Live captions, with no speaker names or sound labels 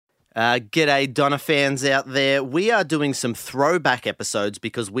G'day, Donna fans out there. We are doing some throwback episodes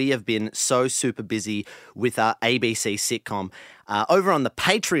because we have been so super busy with our ABC sitcom. Over on the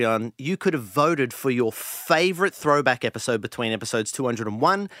Patreon, you could have voted for your favourite throwback episode between episodes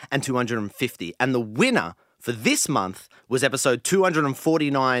 201 and 250. And the winner for this month was episode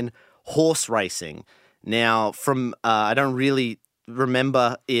 249, Horse Racing. Now, I don't really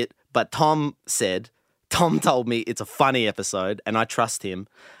remember it, but Tom told me it's a funny episode, and I trust him.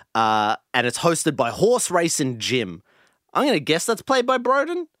 And it's hosted by Horse Racing Jim. I'm going to guess that's played by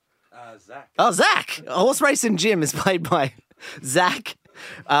Broden? Zach. Oh, Zach. Horse Racing Jim is played by Zach,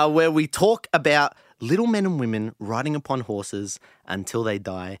 where we talk about little men and women riding upon horses until they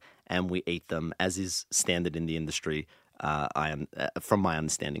die, and we eat them, as is standard in the industry, from my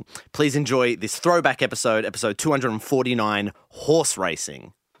understanding. Please enjoy this throwback episode 249, Horse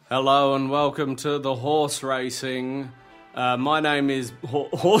Racing. Hello and welcome to the Horse Racing. My name is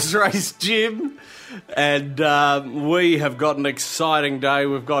Horse Race Jim, and we have got an exciting day.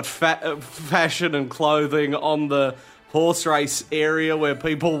 We've got fashion and clothing on the horse race area where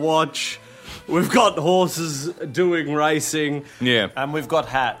people watch. We've got horses doing racing. Yeah. And we've got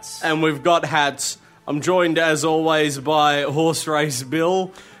hats. I'm joined, as always, by Horse Race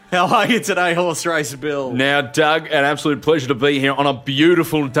Bill. How are you today, Horse Race Bill? Now, Doug, an absolute pleasure to be here on a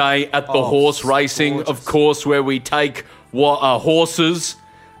beautiful day at the horse racing, gorgeous. of course, where we take horses,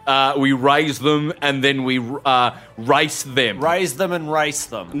 we raise them, and then we race them. Raise them and race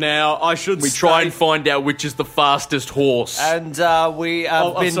them. Now, I should We try and find out which is the fastest horse. And we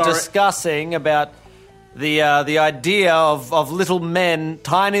have been discussing about the idea of little men,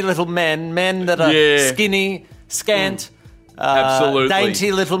 tiny little men that are skinny, scant, Absolutely.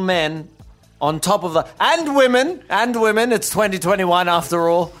 dainty little men on top of and women, it's 2021 after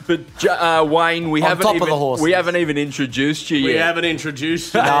all. But Wayne, we haven't even introduced you yet. We haven't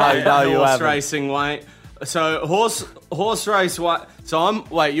introduced you. No, you horse haven't. racing, Wayne. So horse race.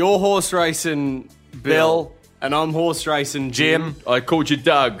 So you're horse racing Bill, and I'm horse racing Jim. I called you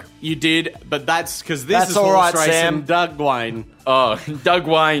Doug. You did, but that's because this That's is all horse right, racing Sam. Doug Wayne. Oh, Doug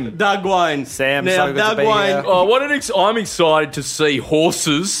Wayne. Doug Wayne. Sam, now so good Doug to be Wayne. here. Oh, I'm excited to see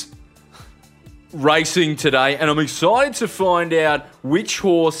horses racing today, and I'm excited to find out which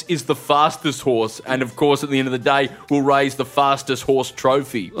horse is the fastest horse. And of course, at the end of the day, we'll raise the fastest horse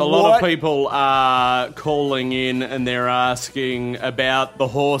trophy. A lot of people are calling in and they're asking about the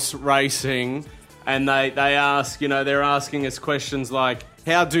horse racing, and they ask, they're asking us questions like,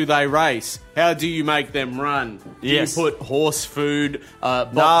 how do they race? How do you make them run? Do Yes. you put horse food, a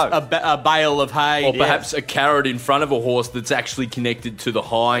bale of hay? Or perhaps a carrot in front of a horse that's actually connected to the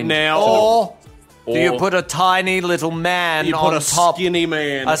hind. Now, Or do you put a tiny little man you on put a top? skinny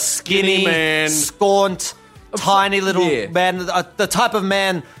man. A skinny man. scaunt, tiny little man, the type of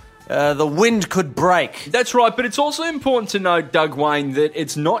man the wind could break. That's right, but it's also important to note, Doug Wayne, that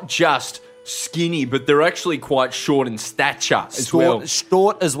it's not just skinny, but they're actually quite short in stature as well.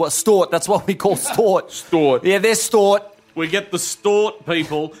 Stort is what stort. That's what we call stort. Stort. Yeah, they're stort. We get the stort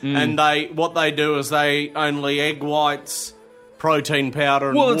people, and what they do is they only egg whites, protein powder,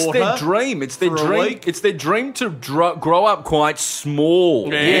 and water. Well, it's their dream. It's their for a dream. week. It's their dream to grow up quite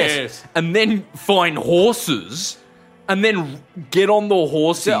small. Yes. And then find horses, and then get on the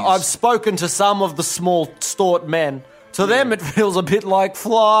horses. Yeah, I've spoken to some of the small stort men. To them, it feels a bit like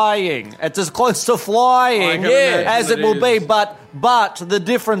flying. It's as close to flying I can imagine as it will is. be. But the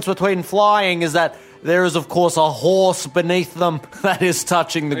difference between flying is that there is, of course, a horse beneath them that is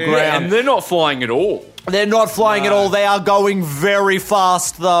touching the ground. And they're not flying at all. They're not flying at all. They are going very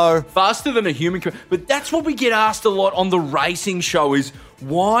fast, though. Faster than a human. But that's what we get asked a lot on the racing show is,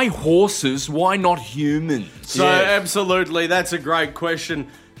 why horses? Why not humans? So absolutely, that's a great question.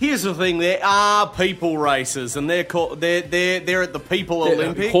 Here's the thing: there are people races, and they're at the People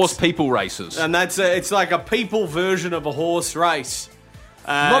Olympics, Horse people races. and it's like a people version of a horse race.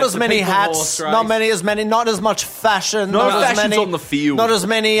 Not as many hats, not as much fashion. No not as fashions many, on the field. Not as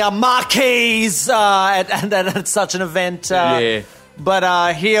many marquees at such an event.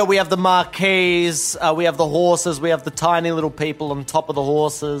 But here we have the marquees, we have the horses, we have the tiny little people on top of the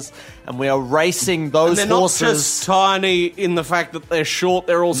horses, and we are racing those And they're horses. not just tiny in the fact that they're short;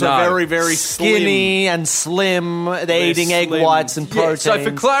 they're also very, very skinny and slim. They're eating egg slim. whites and Yeah, proteins. so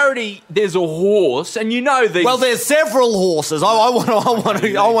for clarity, there's a horse, and you know these. Well, there's several horses. I want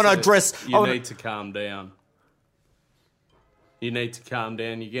to address. You need to calm down. You need to calm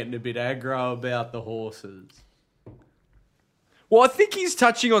down. You're getting a bit aggro about the horses. Well, I think he's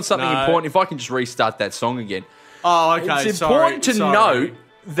touching on something No. important. If I can just restart that song again. Oh, okay. It's important to note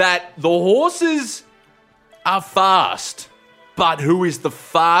that the horses are fast, but who is the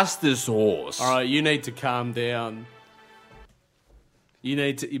fastest horse? All right, you need to calm down. You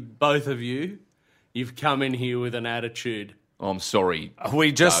need to, both of you, you've come in here with an attitude. I'm sorry.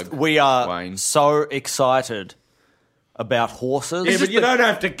 We are Wayne. so excited about horses. Yeah, but you don't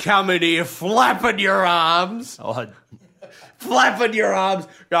have to come in here flapping your arms. Oh, Flapping your arms,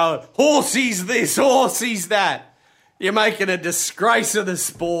 going, horsey's this, horsey's that. You're making a disgrace of the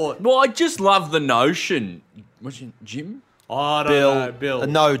sport. Well, I just love the notion. What's your Jim? I don't know, Bill.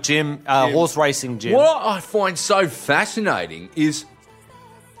 No, Jim. Horse racing, Jim. What I find so fascinating is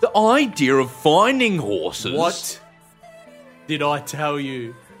the idea of finding horses. What did I tell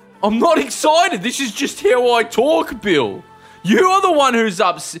you? I'm not excited. This is just how I talk, Bill. You are the one who's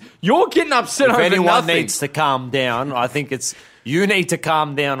upset. You're getting upset If over anyone nothing. needs to calm down, I think it's you need to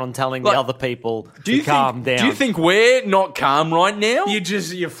calm down on telling Like, the other people to calm down. Do you think we're not calm right now?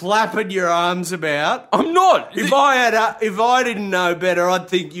 You're flapping your arms about. I'm not. If I didn't know better, I'd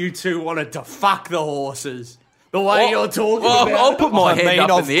think you two wanted to fuck the horses. The way you're talking about. I'll put my I hand mean, up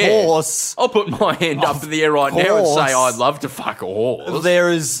in of the air. course. I'll put my hand up in the air right now and say course. I'd love to fuck a horse.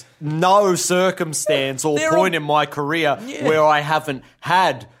 There is no circumstance or There point are- in my career where I haven't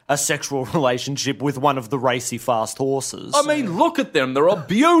had a sexual relationship with one of the racy fast horses. I mean, look at them. They're a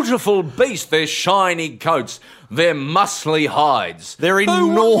beautiful beast. Their shiny coats, their muscly hides. they're Who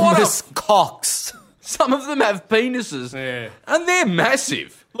would enormous wanna- cocks. Some of them have penises. Yeah. And they're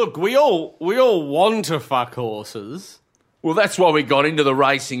massive. Look, we all want to fuck horses. Well, that's why we got into the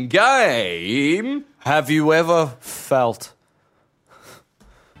racing game. Have you ever felt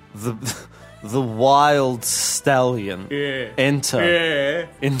the wild stallion enter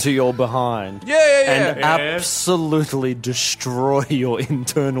into your behind and absolutely destroy your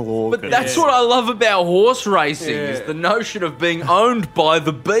internal organs? But that's what I love about horse racing is the notion of being owned by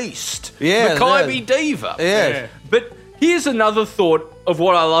the beast. Yeah, Mackay yeah. Diva. Yeah. But here's another thought of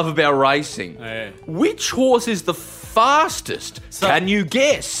what I love about racing. Yeah. Which horse is the fastest? Can you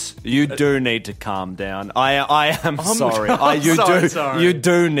guess? You do need to calm down. I am sorry. sorry. You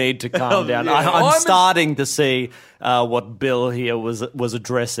do need to calm down. Yeah. I'm starting to see what Bill here was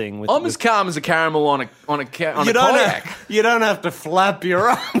addressing. With, I'm as calm as a caramel on a kayak. You don't have to flap your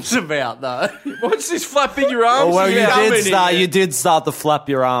arms about though. What's this flapping your arms? well, about? you did start to flap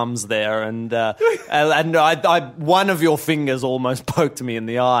your arms there, and one of your fingers almost poked me in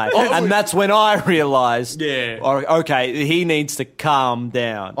the eye, and that's when I realised, okay, he needs to calm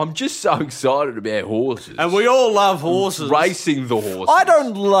down. I'm just so excited about horses. And we all love horses. Racing the horses. I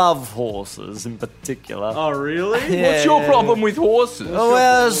don't love horses in particular. Oh, really? What's your problem with horses?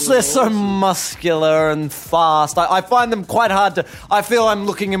 Well, they're so muscular and fast. I find them quite hard to. I feel I'm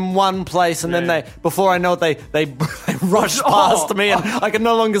looking in one place, and then before I know it, they rush past me, and I can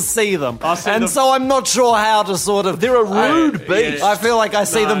no longer see them. So I'm not sure how to sort of. They're a rude beast. I feel like I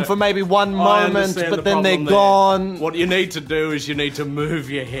see them for maybe one I moment, understand but the then they're problem there. gone. What you need to do is you need to move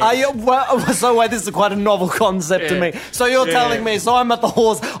your head. So wait, this is quite a novel concept to me. So you're telling me, so I'm at the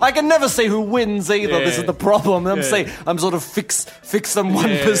horse. I can never see who wins either. Yeah. This is the problem. I'm sort of fixed in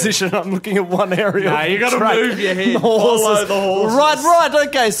one position. I'm looking at one area. Nah, of you the gotta track. move your head. The horses. Follow the horses. Right.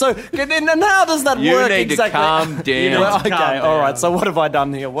 Okay. So and how does that You work need to exactly? calm down. Well, to okay. calm All right. down. So what have I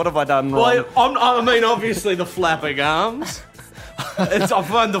done here? What have I done wrong? Well, I mean, obviously the flapping arms. I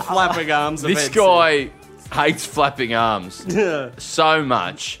find the flapping arms. This offensive. guy hates flapping arms so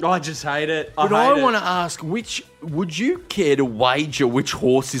much. I just hate it. But I want to ask, would you care to wager which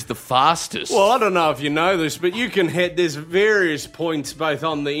horse is the fastest? Well, I don't know if you know this, but you can head. There's various points both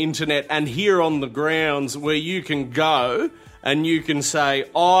on the internet and here on the grounds where you can go and you can say,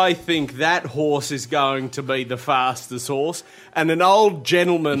 I think that horse is going to be the fastest horse. And an old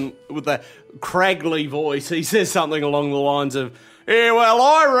gentleman with a craggly voice, he says something along the lines of, yeah, well,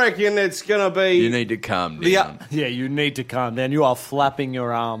 I reckon it's going to be... You need to calm down. Yeah, you need to calm down. You are flapping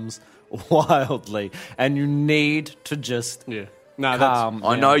your arms wildly, and you need to just Yeah. No, calm.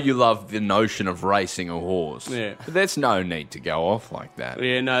 I know you love the notion of racing a horse. Yeah. But there's no need to go off like that.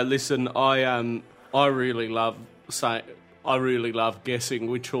 Yeah, no, listen, I really love guessing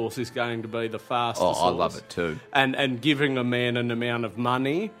which horse is going to be the fastest Oh, I horse. love it too. And giving a man an amount of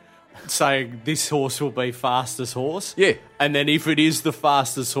money, saying this horse will be fastest horse. Yeah. And then if it is the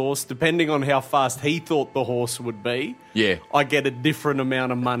fastest horse, depending on how fast he thought the horse would be, Yeah. I get a different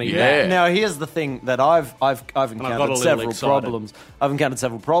amount of money Yeah. back. Now, here's the thing that I've got a encountered little several excited. problems. I've encountered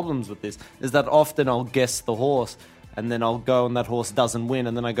several problems with this. Is that often I'll guess the horse, and then I'll go and that horse doesn't win,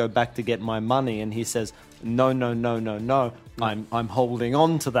 and then I go back to get my money, and he says, no, I'm holding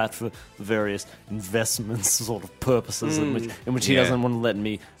on to that for various investments sort of purposes in which he doesn't want to let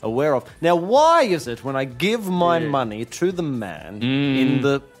me aware of. Now, why is it when I give my money to the man in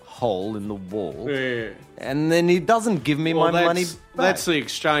the hole in the wall, and then he doesn't give me my money back? That's the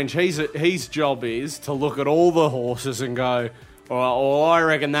exchange. His job is to look at all the horses and go, all right, well, I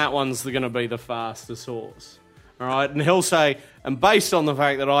reckon that one's going to be the fastest horse. All right, and he'll say, and based on the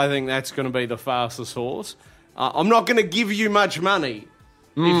fact that I think that's going to be the fastest horse, I'm not going to give you much money.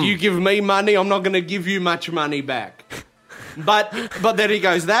 If you give me money, I'm not going to give you much money back. But then he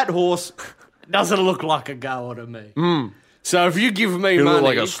goes, that horse doesn't look like a goer to me. So if you give me You money... look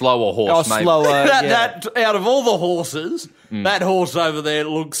like a slower horse, mate. that out of all the horses, that horse over there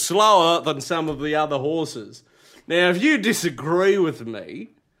looks slower than some of the other horses. Now, if you disagree with me,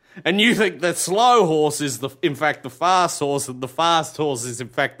 and you think the slow horse is in fact the fast horse, and the fast horse is in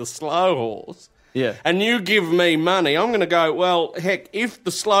fact the slow horse, and you give me money, I'm going to go, well, heck, if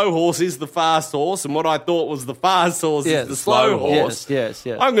the slow horse is the fast horse, and what I thought was the fast horse is the slow horse,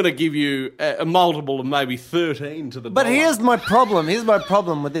 I'm going to give you a multiple of maybe 13 to the But dollar. here's my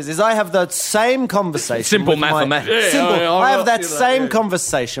problem with this, is I have that same conversation. Simple with my- mathematics. Simple. Yeah, I have that you know, same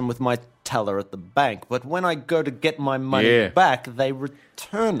conversation with my teller at the bank, but when I go to get my money back, they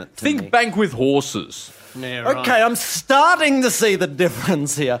return it to me. Think bank with horses. Yeah, right. Okay, I'm starting to see the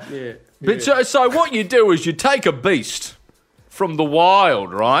difference here. But so what you do is you take a beast from the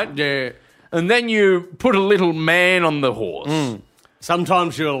wild, right? Yeah. And then you put a little man on the horse.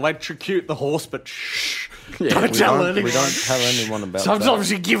 Sometimes you electrocute the horse, but shh. Yeah, don't tell anyone. We don't tell anyone about Sometimes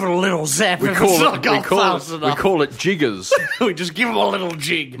you give it a little zap if it's not gone fast we enough. call it jiggers. We just give them a little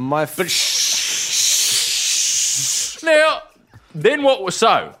jig. that. Now, then what was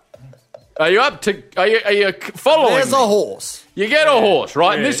so? Are you following There's me? a horse. You get a horse,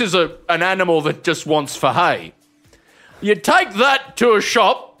 right? And this is an animal that just wants for hay. You take that to a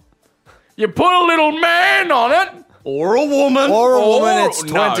shop, you put a little man on it. Or a woman. It's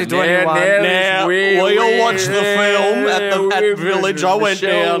 2021. Now, we all watched the film at Village. I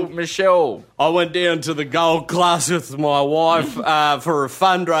went down to the gold class with my wife for a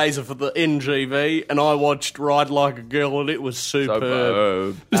fundraiser for the NGV, and I watched Ride Like a Girl, and it was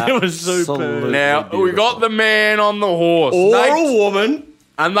superb. It was superb. Absolutely Now, we got the man on the horse. Or a woman.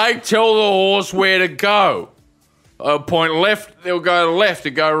 And they tell the horse where to go. Point left, they'll go left. They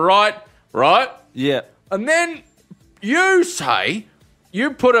go right. Yeah. And then you say, you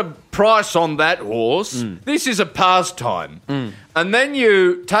put a price on that horse. This is a pastime. And then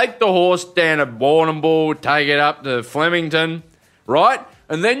you take the horse down to Warrnambool, take it up to Flemington, right?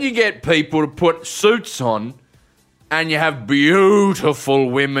 And then you get people to put suits on, and you have beautiful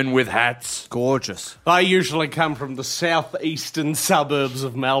women with hats. Gorgeous. They usually come from the southeastern suburbs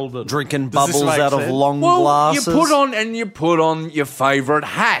of Melbourne. Drinking Does this bubbles make out of sense? long Well, glasses. you put on your favourite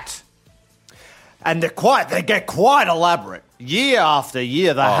hat. And they get quite elaborate. Year after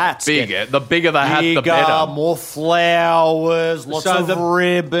year, the hats Bigger. get The bigger the hat, the bigger, better. more flowers, lots So of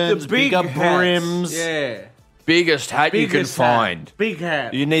ribbons, bigger hats. brims. Yeah. Biggest hat you can Biggest hat. find. Big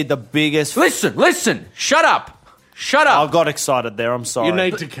hat. You need the biggest. Listen. Shut up. I got excited there. I'm sorry. You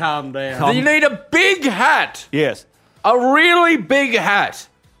need to calm down. You need a big hat. Yes. A really big hat.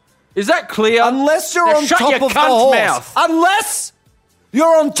 Is that clear? Unless you're Now on shut top your of the cunt horse. mouth. Unless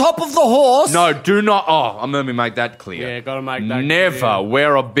you're on top of the horse. No, do not. Let me make that clear. Yeah, gotta make that Never clear.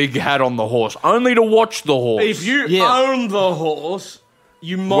 wear a big hat on the horse. Only to watch the horse. If you Yeah. own the horse,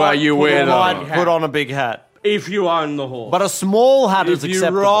 you might Well, you put wear on the- a big might hat. Put on a big hat. If you own the horse. But a small hat is if you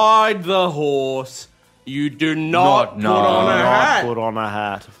acceptable. ride the horse, you do not put on a hat. Put on a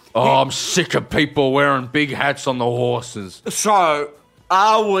hat. Oh, I'm sick of people wearing big hats on the horses. So,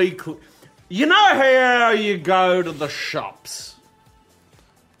 are we... You know how you go to the shops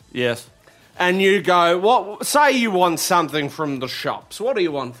Yes. and you go, say you want something from the shops. What do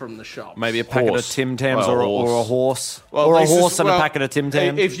you want from the shops? Maybe a packet Horse. of Tim Tams Well, or a horse. Well, or a this is- horse and a well, packet of Tim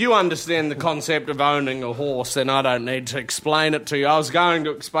Tams. If you understand the concept of owning a horse, then I don't need to explain it to you. I was going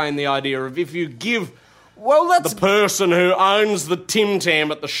to explain the idea of if you give well, that's the person who owns the Tim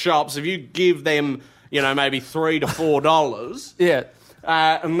Tam at the shops, if you give them, maybe $3 to $4, yeah.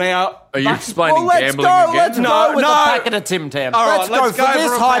 now... Are you explaining Well, gambling again? let's go with No. a packet of Tim Tams. All right, let's let's go go for this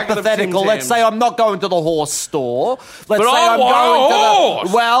for a packet of hypothetical. Tim Let's say Tams. I'm not going to the horse store. Let's But say I I'm want going a to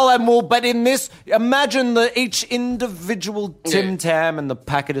horse. the but in this, imagine each individual Tim Tam and the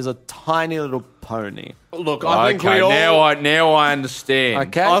packet is a tiny little pony. Look, I think we Okay, all... now I understand.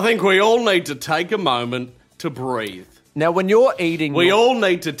 Okay. I think we all need to take a moment to breathe. Now, when you're eating, We all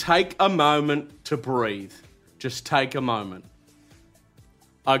need to take a moment to breathe. just take a moment.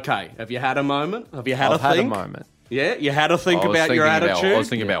 Okay, have you had a moment? Have you had I've a think? had a moment. Yeah, you had to think I was about your thinking attitude? I was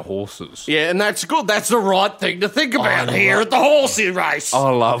thinking about horses. Yeah, and that's good. That's the right thing to think about here at the horsey race. I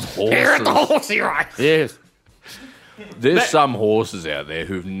love horses. Here at the horsey race. Yes. There's some horses out there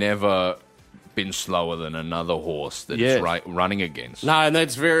who've never been slower than another horse that Yes. it's running against. No, and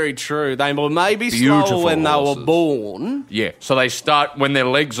that's very true. They were maybe Beautiful slower when they horses. were born. Yeah. So they start, when their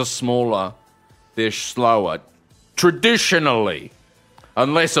legs are smaller, they're slower. Traditionally.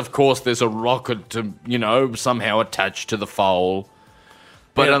 Unless, of course, there's a rocket to, somehow attached to the foal.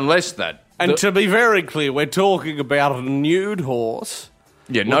 But Yeah. unless that. And to be very clear, we're talking about a nude horse.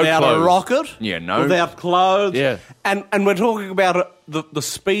 Yeah, no without clothes. a rocket. Yeah, no. Without clothes. Yeah. And we're talking about the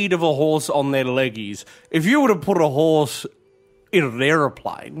speed of a horse on their leggies. If you were to put a horse in an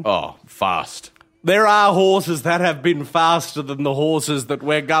aeroplane, Oh, fast. there are horses that have been faster than the horses that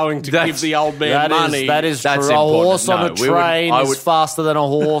we're going to give the old man money. That is That's true. A important. horse on a No, we would- train I is would- faster than a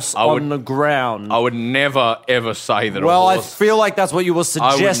horse I would- on the ground. I would never, ever say that Well, a I horse... feel like that's what you were would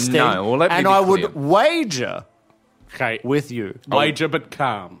suggesting. know. Well, let me and be I clear. would wager Okay. with you. Wager, but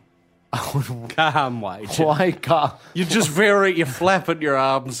calm. Calm wager. Why can't... You're flapping your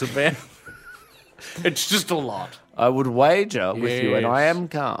arms about. It's just a lot. I would wager with you, and I Yes. am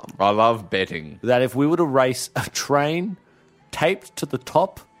calm, I love betting. that if we were to race a train taped to the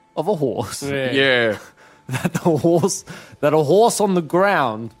top of a horse, Yeah. that a horse on the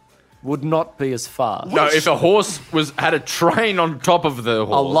ground would not be as fast. No, if a horse had a train on top of the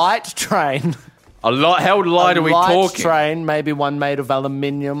horse... A light train. How light are we light talking? train, maybe one made of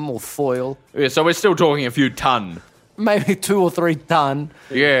aluminium or foil, Yeah, so we're still talking a few ton. maybe 2 or 3 ton.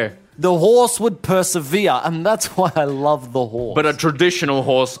 Yeah. The horse would persevere, and that's why I love the horse. But a traditional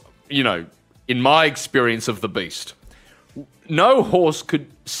horse, in my experience of the beast, no horse could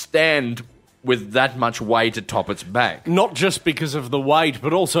stand with that much weight atop its back. Not just because of the weight,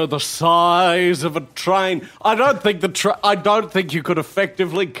 but also the size of a train. I don't think you could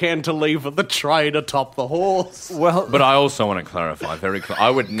effectively cantilever the train atop the horse. well, But I also want to clarify very clearly. I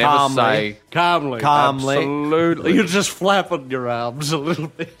would never Calmly. say... Calmly. Absolutely. You're just flapping your arms a little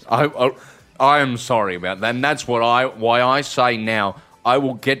bit. I am sorry about that, and that's why I say now I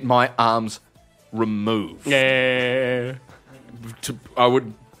will get my arms removed. Yeah.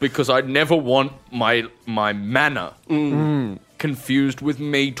 Because I'd never want my manner confused with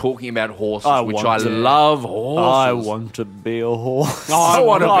me talking about horses, which I love horses. I want to be a horse. I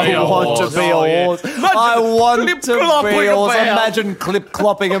want to be a want horse. to be a Oh, yeah. horse. I want to be a clip-clopping horse. about. Imagine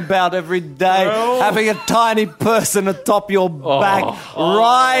clip-clopping about every day, having a tiny person atop your back,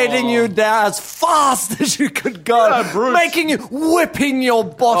 riding you down as fast as you could go, whipping your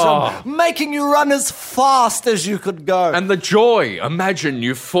bottom, making you run as fast as you could go. And the joy, imagine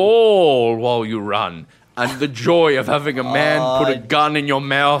you fall while you run. And the joy of having a man put a gun in your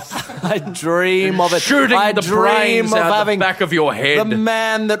mouth, I dream of it. shooting I the dream brains of out having the back of your head. the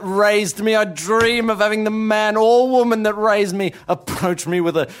man that raised me. I dream of having the man or woman that raised me approach me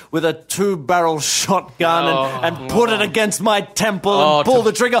with a 2-barrel shotgun and put it against my temple and pull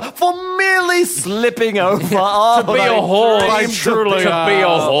the trigger for merely slipping over. To be a horse, They truly to are. be a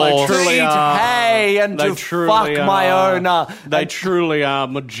horse. They truly eat are. hay and They to truly fuck my are. owner. They truly are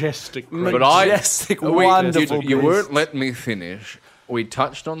majestic. But Majestic, wonderful you beast. weren't letting me finish. We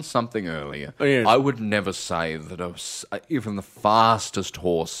touched on something earlier. Yes. I would never say that even the fastest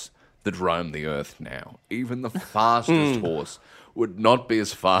horse that roamed the earth now, even the fastest horse, would not be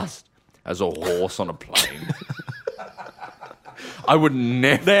as fast as a horse on a plane. I would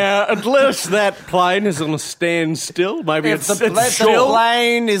never. Now, unless that plane is on a standstill, maybe If it's the still.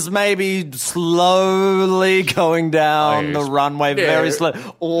 plane is maybe slowly going down Yes. the runway, very slow,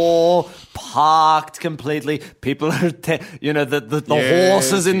 or parked completely. People are, the Yes,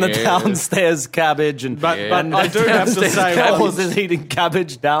 horses in the yes. downstairs cabbage, and But I do have to say the one- horses eating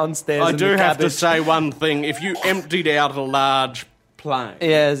cabbage downstairs. I in do the have to cabbage. say one thing. If you emptied out a large plane,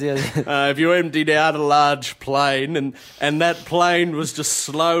 Yes. if you emptied out a large plane and that plane was just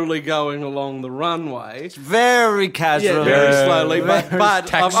slowly going along the runway, Very casual. yeah, very slowly.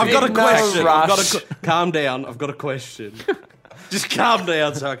 But I've got a No question. rush. Calm down. I've got a question. Just calm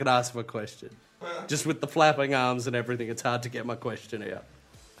down so I can ask my question. Just with the flapping arms and everything, it's hard to get my question out.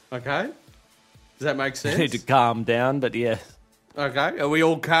 Okay? Does that make sense? Need to calm down, but yes. Okay, are we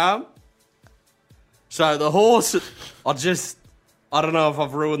all calm? So the horse, I don't know if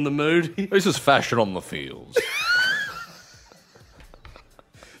I've ruined the mood here. This is fashion on the fields.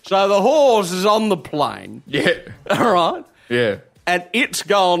 So the horse is on the plane, Yeah. all right? Yeah. and it's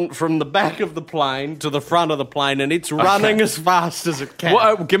gone from the back of the plane to the front of the plane, and it's running as fast as it can.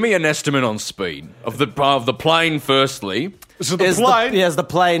 Well, give me an estimate on speed of the plane. Firstly, So the Is plane... is the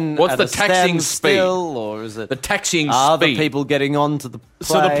plane What's at the a taxiing standstill, or is it the taxiing are speed. the people getting onto the plane?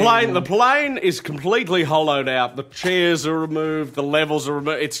 So the plane is completely hollowed out. The chairs are removed. The levels are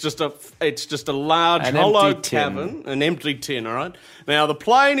removed. It's just a large An hollow empty tin. cavern, an empty tin. All right. Now the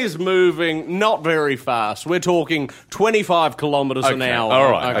plane is moving not very fast. We're talking 25 kilometres an Okay. hour.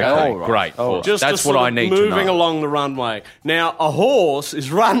 All right. Okay. All right. Great. All Well, Just that's a what sort I of need to moving know. along the runway. Now a horse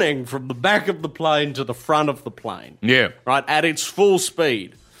is running from the back of the plane to the front of the plane. Yeah. Right, at its full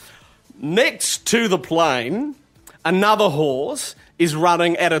speed. Next to the plane, another horse is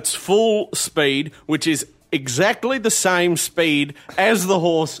running at its full speed, which is exactly the same speed as the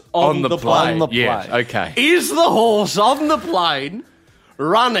horse on the plane. On the Yeah. plane. Okay. Is the horse on the plane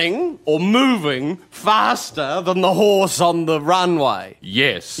running or moving faster than the horse on the runway?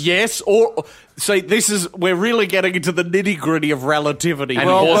 Yes. Yes, or... See, we're really getting into the nitty-gritty of relativity. And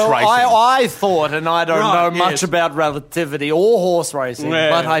here. horse racing. I thought, and I don't Right, know much yes. about relativity or horse racing, Yeah.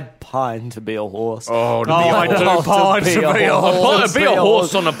 but I pine to be a horse. Oh, to Oh, be a I do horse. pine to be a horse. To be a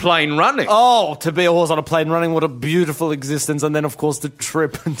horse on a plane running. Oh, to be a horse on a plane running, what a beautiful existence. And then, of course, to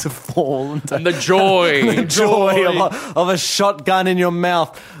trip and to fall. And to And the joy. the joy of a shotgun in your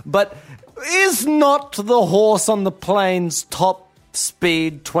mouth. But is not the horse on the plane's top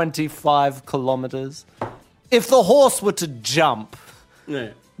speed 25 kilometres? If the horse were to jump, Yeah.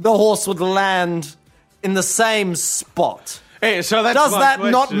 the horse would land in the same spot. Yeah, so that's Does my that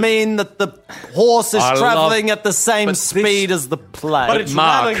not question. mean that the horse is I love- travelling at the same but this- speed as the plane? But it's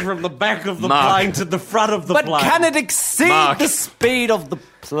Mark. running from the back of the Mark. plane to the front of the But plane. can it exceed Mark. the speed of the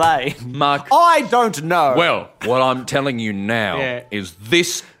plane? Mark. I don't know. Well, what I'm telling you now Yeah. is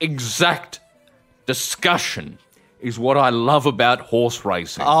this exact discussion is what I love about horse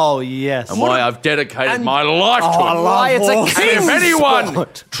racing. oh, yes. and why I've dedicated and- my life to it. I love Why it's a horses. And king's if anyone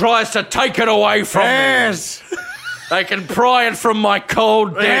sport. tries to take it away from Yes. me, they can pry it from my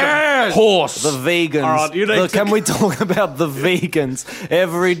cold dead Yes. horse. The vegans. All right, you need to- Can we talk about the vegans?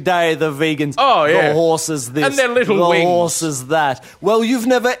 Every day, the vegans. Oh, yeah. The horses this. And their little the wings. horses that. Well, you've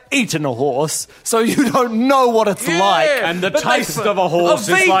never eaten a horse, so you don't know what it's Yeah. like. And the But they- taste of a horse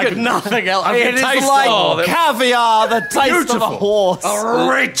a is like vegan. nothing else. It is taste like oh, they're caviar, the taste of a beautiful. horse.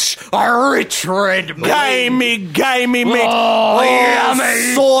 a rich red meat. Gamey meat. Oh,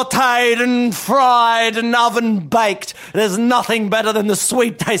 yummy. Sauteed and fried and oven baked. There's nothing better than the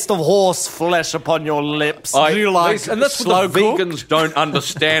sweet taste of horse flesh upon your lips. Do you like and that's slow what the cooked? vegans don't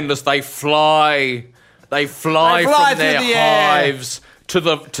understand is they fly They from fly through their the air. hives to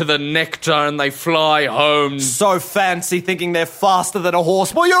the nectar and they fly home. So fancy thinking they're faster than a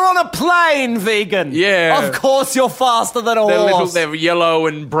horse. Well, you're on a plane, vegan. Yeah. Of course you're faster than a horse. Their yellow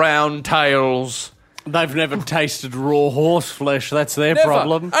and brown tails. They've never tasted raw horse flesh. That's their Never.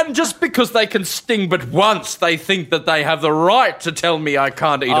 problem. And just because they can sting but once, they think that they have the right to tell me I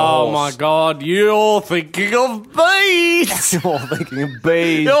can't eat a Oh horse. my God! You're thinking of bees. You're thinking of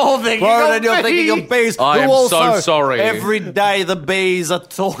bees. You're thinking Broden, of you're bees. thinking of bees. I Who am so also, sorry. Every day the bees are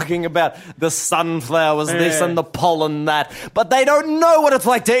talking about the sunflowers, this Yeah. and the pollen that. But they don't know what it's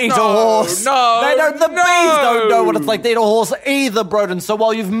like to eat a horse. no, They don't. The no. bees don't know what it's like to eat a horse either, Broden. So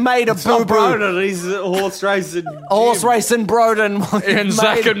while you've made a Oh, boo-boo... Broden, he's a horse racing. Horse racing Broden. And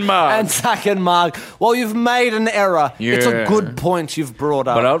Zach and Mark. And Zach and Mark. Well, you've made an error. It's a Yeah. good point you've brought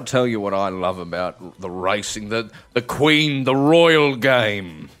up. But I'll tell you what I love about the racing, the Queen, the royal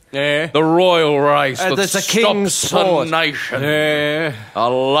game. Yeah. The royal race that it's a king's stops sport. a nation. Yeah. I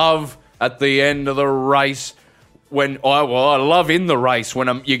love at the end of the race when I love in the race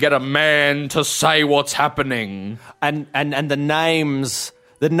when you get a man to say what's happening. and the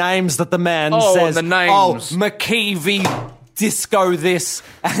names that the man Oh, says. and the names. Oh, McKeevy disco this,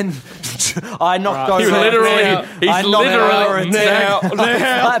 and I knocked over. He's literally- he's I knocked literally- over a now- I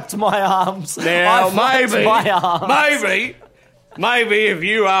clapped my arms. Now, I flapped maybe, my arms. maybe if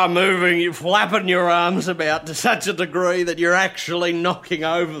you are moving, you're flapping your arms about to such a degree that you're actually knocking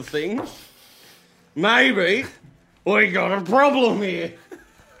over things, maybe we got a problem here.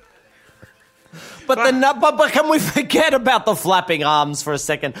 But can we forget about the flapping arms for a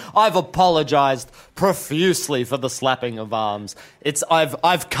second? I've apologised profusely for the slapping of arms.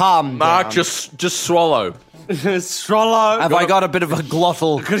 I've calmed Mark, down. just swallow. Swallow. Have I got a bit of a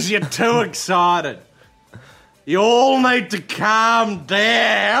glottal? Because you're too excited. You all need to calm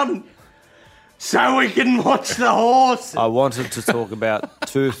down so we can watch the horse. I wanted to talk about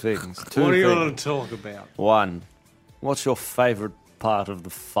two things. What do you want to talk about? One, what's your favourite part of the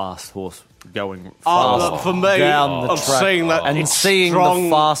fast horse going fast for me, down the I've track seen that and seeing strong- the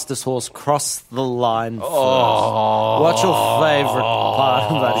fastest horse cross the line first? What's your favourite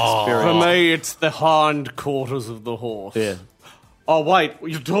part of that experience? For me, it's the hind quarters of the horse. Yeah. Oh, wait,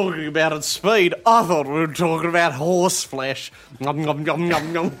 you're talking about its speed? I thought we were talking about horse flesh. Nom, nom, nom,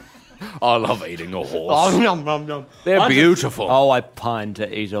 nom, nom. I love eating a horse. Oh, nom, nom, nom. They're beautiful. Oh, I pine to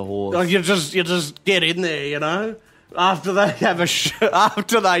eat a horse. Oh, you just get in there, you know. After they have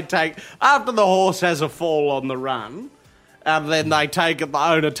after the horse has a fall on the run, and then the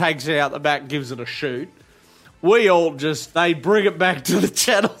owner takes it out the back, gives it a shoot. We all they bring it back to the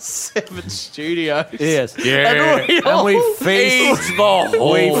Channel 7 studios. Yes. Yeah. And we feast Eat the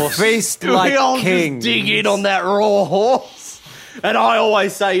horse. We feast We like all kings. just dig in on that raw horse. And I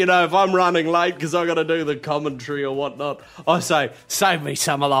always say, you know, if I'm running late because I've got to do the commentary or whatnot, I say, save me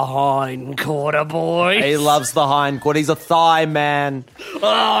some of the hind quarter, boy. He loves the hindquarter. He's a thigh man.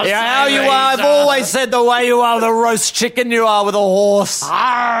 Oh, Yeah, how save you me are. I've some. always said the way you are, the roast chicken you are with a horse.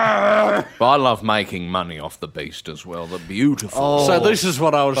 Arr. But I love making money off the beast as well. The beautiful. So this is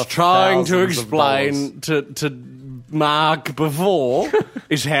what I was trying to thousands of explain to Mark before,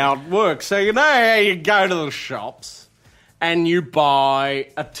 is how it works. So you know how you go to the shops and you buy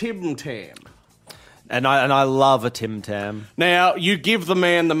a Tim Tam. And I love a Tim Tam. Now, you give the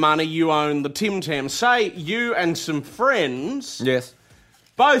man the money, you own the Tim Tam. Say you and some friends Yes.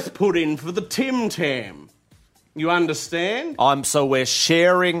 both put in for the Tim Tam. You understand? So we're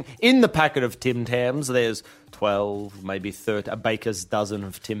sharing in the packet of Tim Tams. There's 12, maybe 30, a baker's dozen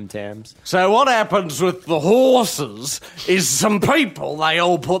of Tim Tams. So what happens with the horses is some people, they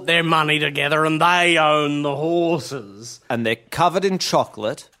all put their money together and they own the horses. And they're covered in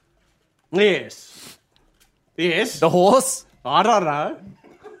chocolate. Yes. Yes. The horse? I don't know.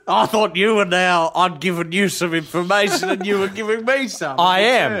 I thought I'd given you some information and you were giving me some. I in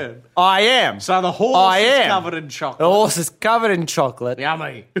am. return. I am. So the horse I is am. covered in chocolate. The horse is covered in chocolate.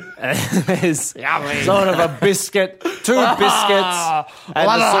 Yummy. There's Yummy. sort of a biscuit, 2 biscuits,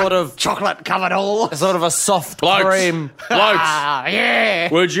 and a sort of chocolate covered horse. sort of a soft Blokes. cream. Blokes,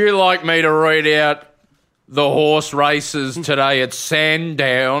 Yeah. would you like me to read out the horse races today at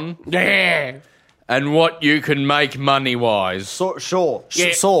Sandown Yeah. and what you can make money-wise? Sure. Yeah.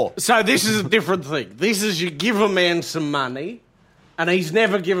 Sure. So this is a different thing. This is you give a man some money, and he's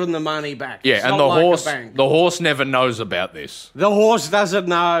never given the money back. Yeah, It's and not the like a horse, bank. the horse never knows about this. The horse doesn't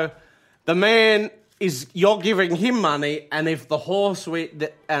know. The man you're giving him money, and if the horse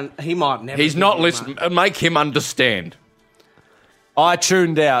and he might never. He's give not you listening. money. Make him understand. I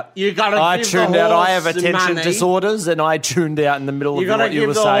tuned out. You gotta I give tuned the out. I horse have the attention money. disorders, and I tuned out in the middle You of gotta what you give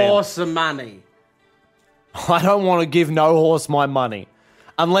were the saying. horse some money. I don't want to give no horse my money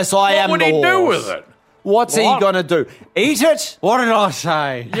unless I am What would the he horse. do with it? What's he What? gonna do? Eat it? What did I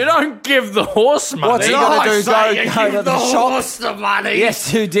say? You don't give the horse money. What's he Did gonna I do? say Go you to give the shop? horse the money?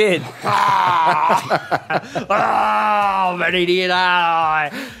 Yes, you did. Oh, but idiot,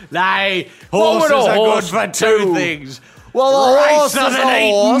 I. They What would horses a are horse good for two do? things. Well, a horse Racing is and a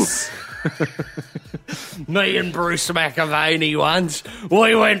eating. horse. Me and Bruce McAvaney once,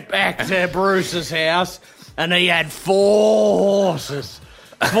 we went back to Bruce's house and he had 4 horses.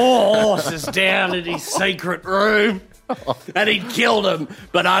 4 horses down in his secret room. And he'd killed them,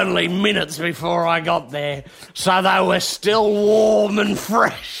 but only minutes before I got there. So they were still warm and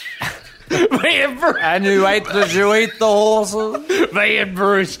fresh. Me and Bruce, And did you eat the horses? me and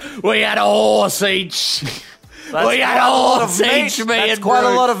Bruce, we had a horse each. We had a horse each, me That's and quite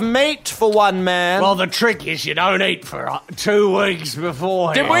Bruce. a lot of meat for one man. Well, the trick is you don't eat for 2 weeks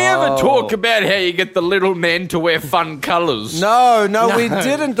before. Did we ever talk about how you get the little men to wear fun colours? no, we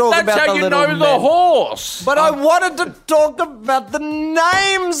didn't talk That's about how the you little know men. the horse. But I wanted to talk about the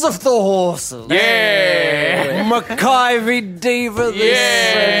names of the horses. Yeah. Mackay Diva this,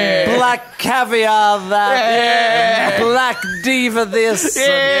 and Black Caviar that, and Black Diva this,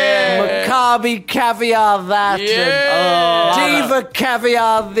 and Maccabi Caviar that, and Diva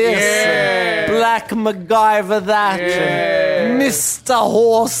Caviar this, and Black MacGyver that, and Mr.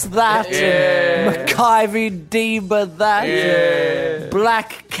 Horse that, and Mackay Diva that, and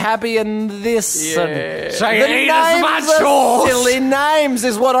Black Cabian this, and So you eat as much are horse. silly names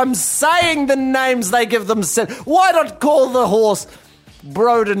is what I'm saying. The names they give them. Why not call the horse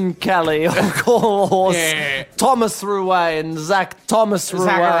Broden Kelly or call the horse Thomas Ruay and Zach Thomas Ruay?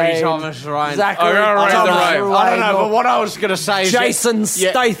 Zachary Thomas Ruay. Zachary Thomas Ruay. I don't know, but what I was going to say is Jason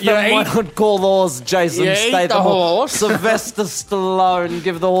Statham. you Why eat- not call the horse Jason You eat Statham? the or horse. Sylvester Stallone.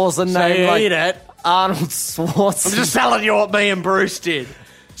 Give the horse a So name you like eat it. Arnold I'm Schwarzenegger. just telling you what me and Bruce did.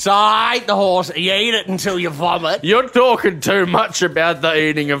 So I ate the horse. You eat it until you vomit. You're talking too much about the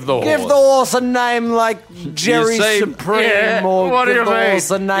eating of the horse. Give the horse a name like Jerry Supreme, or what do give you the mean? horse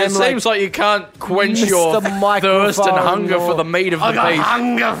a name It seems like you can't quench Mr. your thirst and Microphone hunger or- for the meat of the I got beast.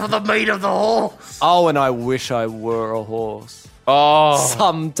 hunger for the meat of the horse. Oh, and I wish I were a horse. Oh,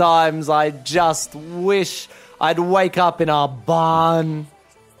 Sometimes I just wish I'd wake up in a barn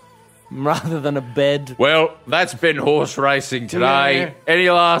rather than a bed. well, that's been horse racing today. Yeah. Any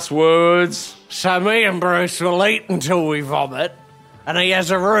last words? So me and Bruce will eat until we vomit, and he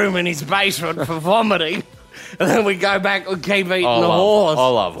has a room in his basement for vomiting, and then we go back and keep eating the horse. I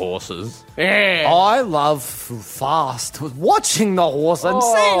love horses. Yeah. I love fast watching the horse and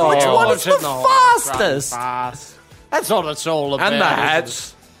Oh, seeing which yeah, one is the Watching horse run fastest. fast. That's what it's all about. And the isn't it?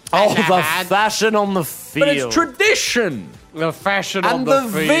 hats. Oh, And the the hat. fashion on the field. But it's tradition. The fashion and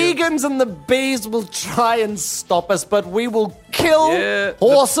of the field. vegans and the bees will try and stop us, but we will kill Yeah,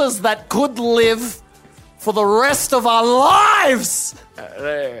 horses that could live for the rest of our lives.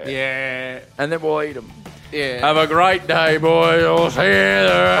 Yeah. And then we'll eat them. Yeah. Have a great day, boys. We'll see you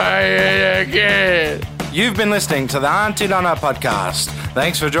again. You've been listening to the Auntie Donna podcast.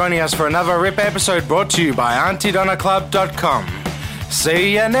 Thanks for joining us for another RIP episode brought to you by AuntieDonnaClub.com.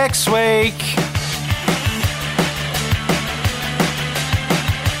 See you next week.